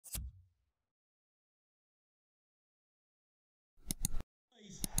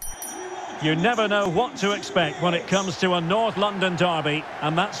You never know what to expect when it comes to a North London derby,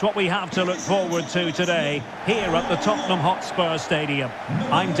 and that's what we have to look forward to today here at the Tottenham Hotspur Stadium.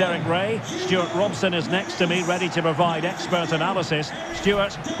 I'm Derek Ray. Stuart Robson is next to me, ready to provide expert analysis.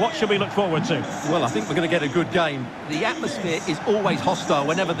 Stuart, what should we look forward to? Well, I think we're going to get a good game. The atmosphere is always hostile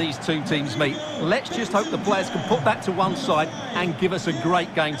whenever these two teams meet. Let's just hope the players can put that to one side and give us a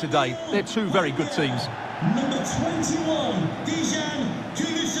great game today. They're two very good teams. Number 21,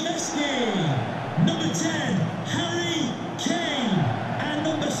 Kulusevski. Number 10, Kane. And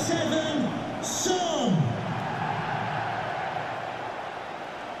number 7, Son.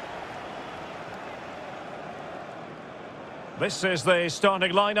 This is the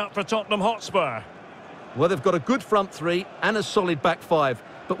starting lineup for Tottenham Hotspur. Well, they've got a good front three and a solid back five.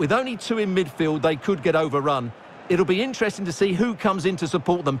 But with only two in midfield, they could get overrun. It'll be interesting to see who comes in to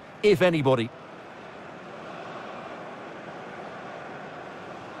support them, if anybody.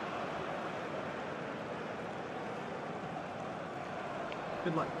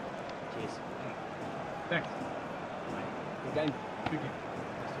 Good luck. Cheers. Thanks. Good game. Good game.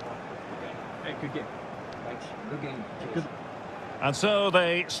 Hey, good game. Thanks. Good game. Cheers. And so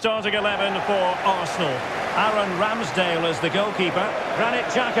the starting 11 for Arsenal. Aaron Ramsdale is the goalkeeper. Granit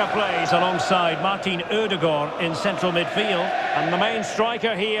Xhaka plays alongside Martin Odegaard in central midfield. And the main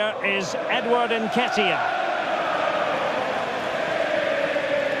striker here is Edward Nketiah.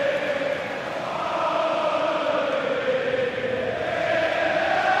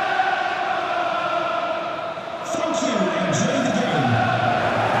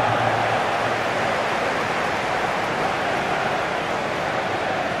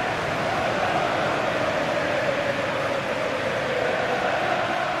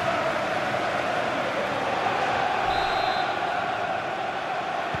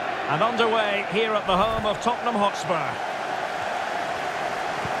 And underway here at the home of Tottenham Hotspur.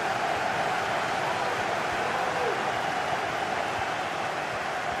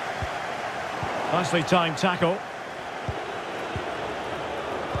 Nicely timed tackle.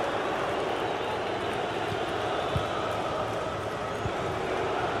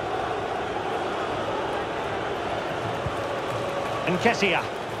 Nketiah.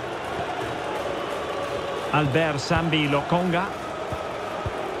 Albert Sambi Lokonga.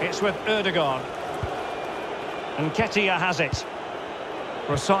 It's with Odegaard. Nketiah has it.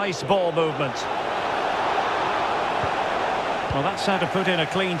 Precise ball movement. Well, that's how to put in a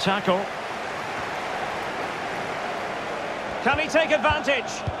clean tackle. Can he take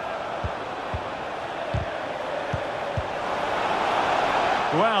advantage?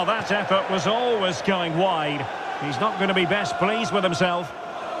 Well, that effort was always going wide. He's not going to be best pleased with himself.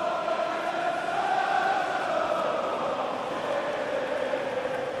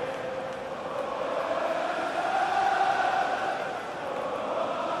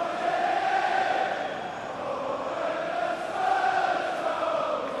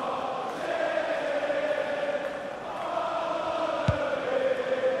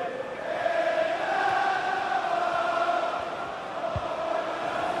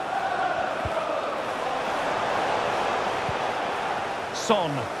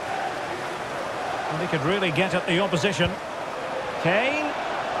 Son. And he could really get at the opposition. Kane.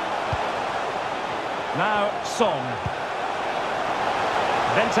 Now Son.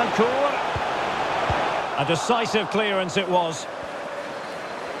 Bentancur. A decisive clearance it was.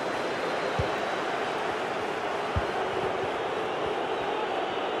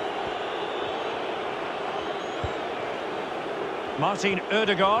 Martin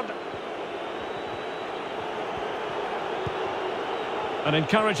Odegaard. An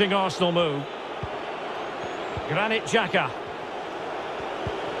encouraging Arsenal move. Granit Xhaka.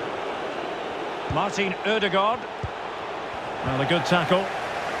 Martin Odegaard. Well, a good tackle.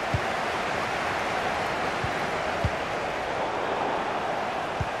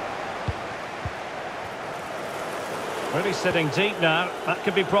 Really sitting deep now. That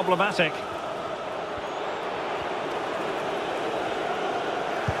could be problematic.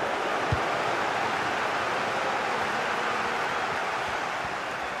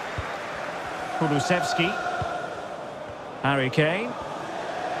 Kulusevski. Harry Kane.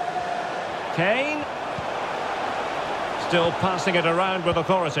 Kane. Still passing it around with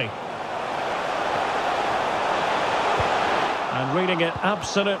authority. And reading it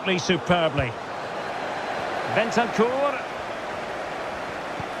absolutely superbly. Bentancur.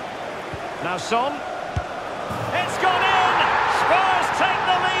 Now Son. It's gone in! Spurs take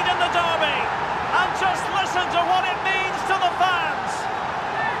the lead in the derby. And just listen to what it means to the fans.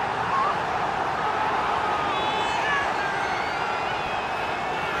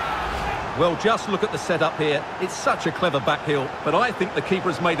 Well, just look at the setup here. It's such a clever back heel, but I think the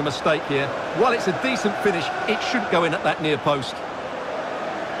keeper has made a mistake here. While it's a decent finish, it shouldn't go in at that near post.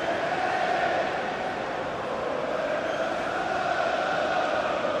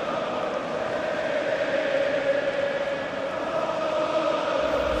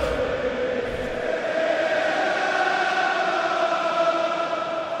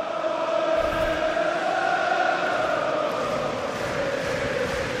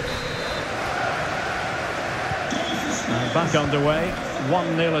 Back underway,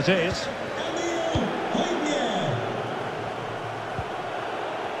 1-0 it is. Hojbjerg.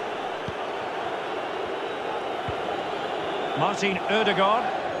 Martin Odegaard.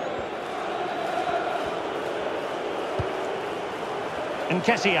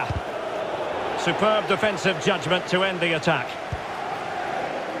 Nketiah. Superb defensive judgment to end the attack.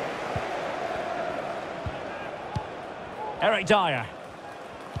 Dier.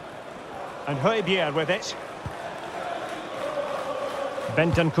 And Hojbjerg with it.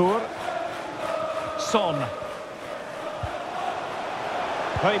 Bentancur. Son.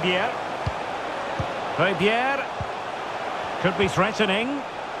 Hojbjerg. Hojbjerg. Could be threatening.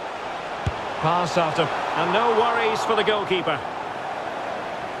 Pass after. And no worries for the goalkeeper.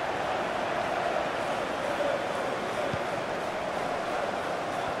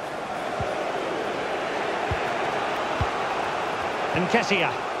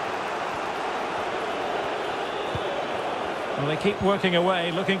 Nketiah. Well, they keep working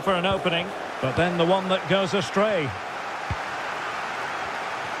away, looking for an opening, but then the one that goes astray.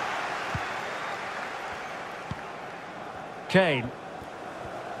 Kane.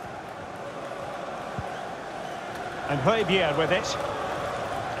 And Hojbjerg with it.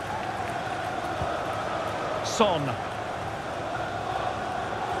 Son.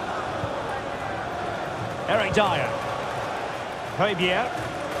 Dier. Hojbjerg.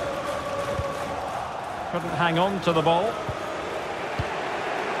 Couldn't hang on to the ball.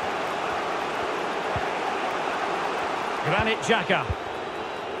 Xhaka.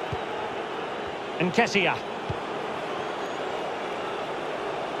 Nketiah.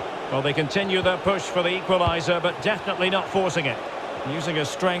 Well, they continue their push for the equaliser, but definitely not forcing it. Using his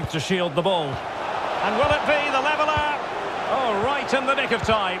strength to shield the ball. And will it be the leveller? Oh, right in the nick of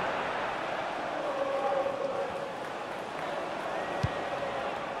time.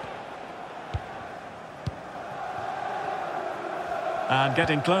 And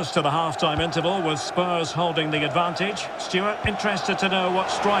getting close to the half-time interval with Spurs holding the advantage. Stuart, interested to know what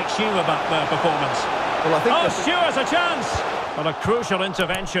strikes you about their performance. Well, I think Stuart's a chance! Well, a crucial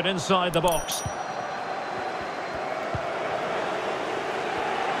intervention inside the box.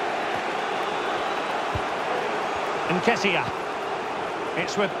 Nketiah.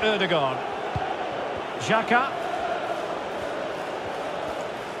 It's with Odegaard. Xhaka.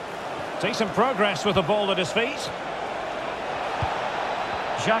 Decent progress with the ball at his feet.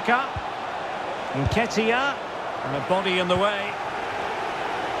 Xhaka. Nketiah. And the body in the way.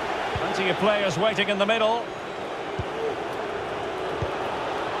 Plenty of players waiting in the middle.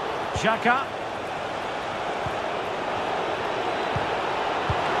 Xhaka.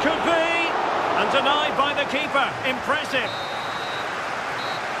 Could be. And denied by the keeper. Impressive.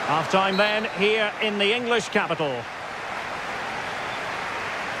 Half-time then, here in the English capital.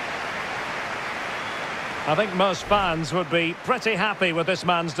 I think most fans would be pretty happy with this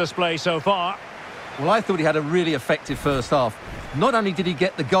man's display so far. Well, I thought he had a really effective first half. Not only did he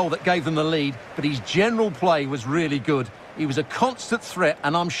get the goal that gave them the lead, but his general play was really good. He was a constant threat,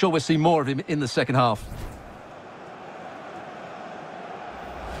 and I'm sure we'll see more of him in the second half.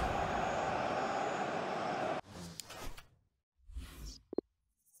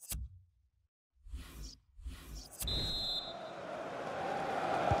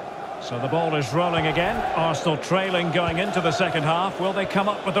 So the ball is rolling again. Arsenal trailing going into the second half. Will they come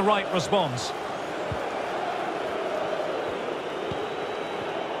up with the right response?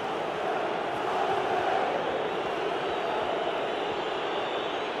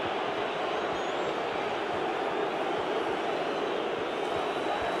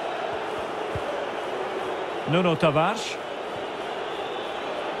 Nuno Tavares.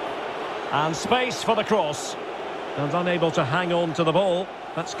 And space for the cross. And unable to hang on to the ball.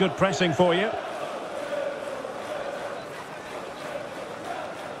 That's good pressing for you.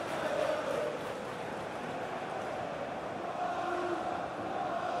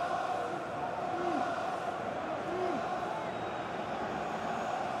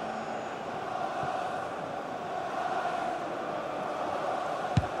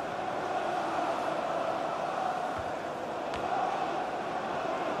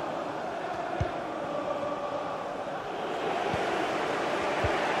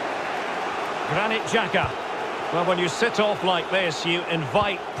 Xhaka. Well, when you sit off like this, you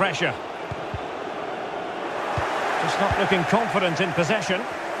invite pressure. Just not looking confident in possession.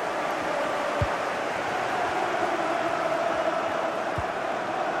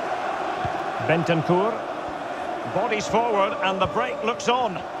 Bentancur. Bodies forward and the break looks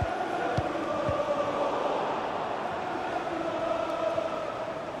on.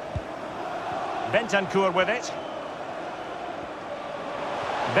 Bentancur with it.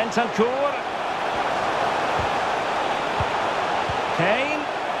 Bentancur. Kane.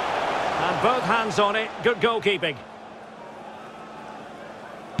 And both hands on it. Good goalkeeping.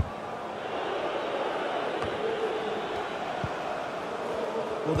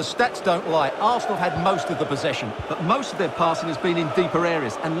 Well, the stats don't lie. Arsenal had most of the possession, but most of their passing has been in deeper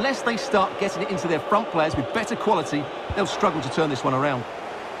areas. Unless they start getting it into their front players with better quality, they'll struggle to turn this one around.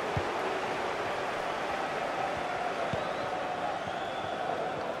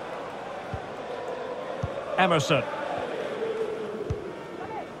 Emerson.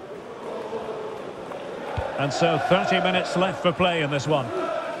 And so 30 minutes left for play in this one.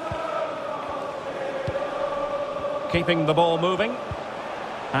 Keeping the ball moving.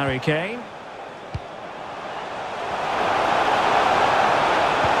 Harry Kane.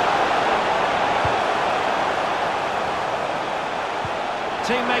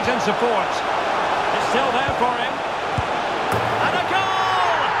 Teammate and support. It's still there for him. And a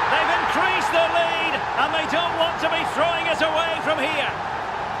goal! They've increased their lead, and they don't want to be throwing it away from here.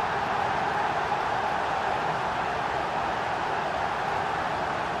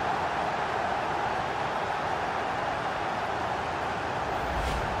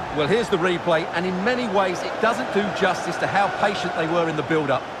 Well, here's the replay, and in many ways it doesn't do justice to how patient they were in the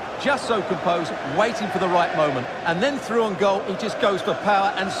build-up. Just so composed, waiting for the right moment. And then through on goal, he just goes for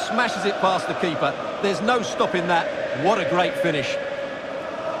power and smashes it past the keeper. There's no stopping that. What a great finish.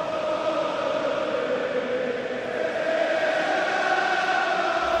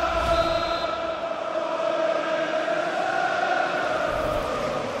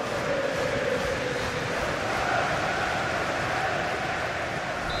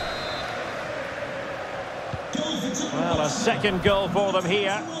 Well, a second goal for them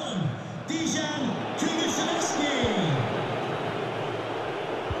here.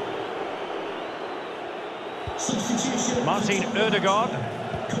 Martin Odegaard.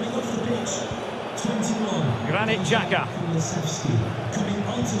 Coming off the pitch, 21. Xhaka. Kulusevski. Coming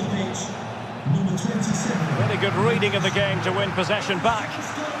onto the pitch, number 27. Really good reading of the game to win possession back.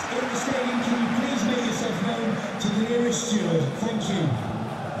 Scott in the stadium, can you please make yourself known to the nearest steward? Thank you.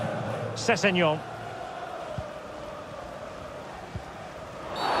 Sessegnon.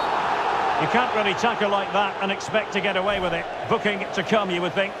 You can't really tackle like that and expect to get away with it. Booking to come, you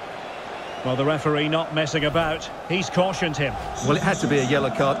would think. Well, the referee not messing about. He's cautioned him. Well, it had to be a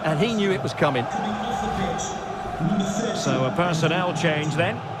yellow card, and he knew it was coming. Coming off the pitch, number 30. So a personnel change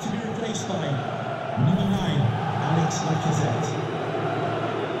then. To be replaced by number 9, Alex Lacazette.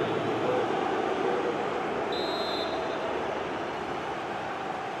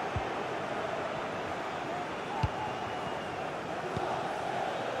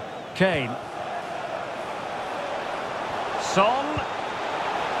 Kane. Son.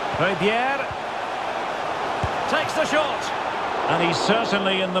 Hojbjerg. Takes the shot. And he's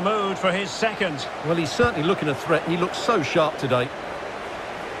certainly in the mood for his second. Well, he's certainly looking a threat. He looks so sharp today.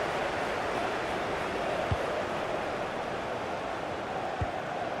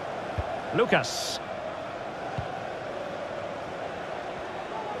 Lucas.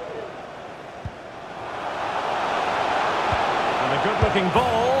 And a good-looking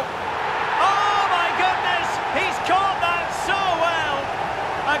ball. Oh, my goodness! He's caught that so well!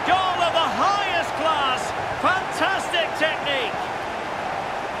 A goal of the highest class. Fantastic technique.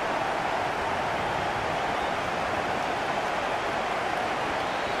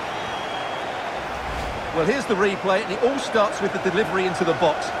 Well, here's the replay, and it all starts with the delivery into the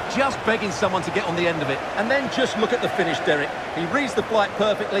box. Just begging someone to get on the end of it. And then just look at the finish, Derek. He reads the flight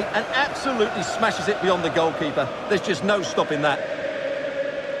perfectly and absolutely smashes it beyond the goalkeeper. There's just no stopping that.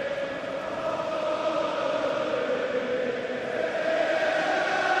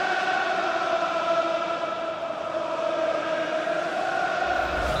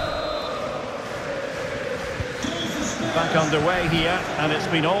 Back underway here, and it's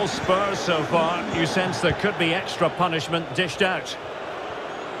been all Spurs so far. You sense there could be extra punishment dished out.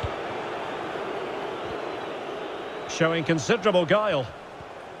 Showing considerable guile.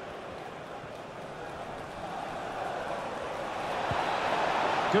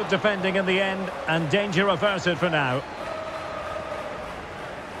 Good defending in the end, and danger averted for now.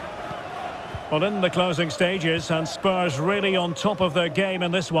 Well, in the closing stages, and Spurs really on top of their game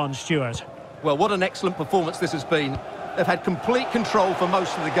in this one, Stuart. Well, what an excellent performance this has been. They've had complete control for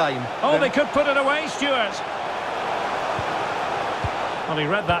most of the game. Oh, they could put it away, Stuart. Well, he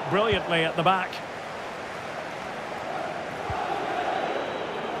read that brilliantly at the back.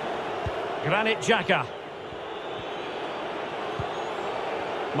 Xhaka.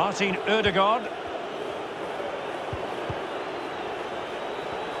 Martin Odegaard.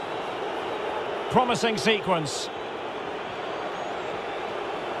 Promising sequence.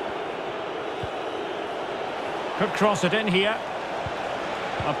 Could cross it in here.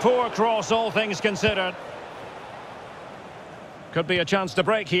 A poor cross, all things considered. Could be a chance to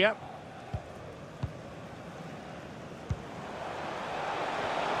break here.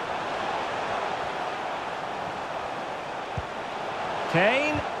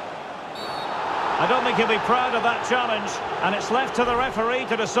 Kane. I don't think he'll be proud of that challenge, and it's left to the referee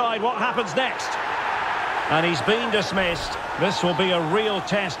to decide what happens next. And he's been dismissed. This will be a real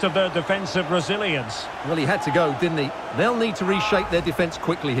test of their defensive resilience. Well, he had to go, didn't he? They'll need to reshape their defence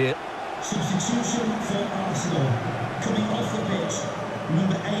quickly here. Substitution for Arsenal. Coming off the pitch,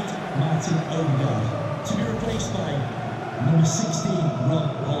 number 8, Martin Odegaard. To be replaced by number 16,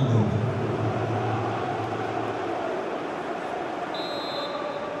 Hojbjerg.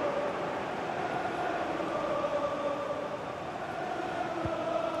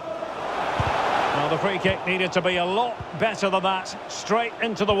 The free kick needed to be a lot better than that. Straight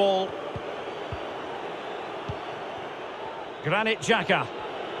into the wall. Xhaka.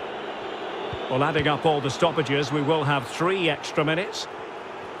 Well, adding up all the stoppages, we will have 3 extra minutes.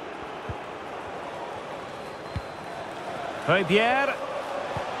 Hojbjerg.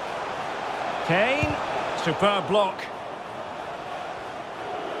 Kane. Superb block.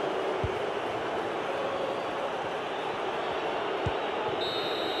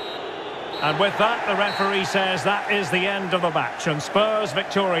 And with that, the referee says that is the end of the match. And Spurs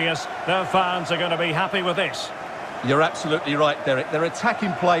victorious. Their fans are going to be happy with this. You're absolutely right, Derek. Their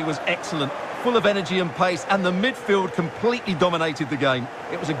attacking play was excellent, full of energy and pace, and the midfield completely dominated the game.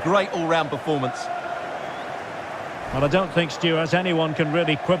 It was a great all-round performance. Well, I don't think, Stuart, anyone can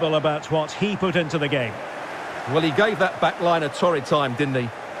really quibble about what he put into the game. Well, he gave that back line a torrid time, didn't he?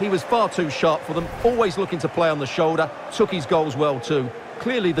 He was far too sharp for them, always looking to play on the shoulder, took his goals well too.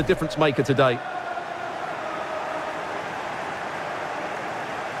 Clearly the difference maker today.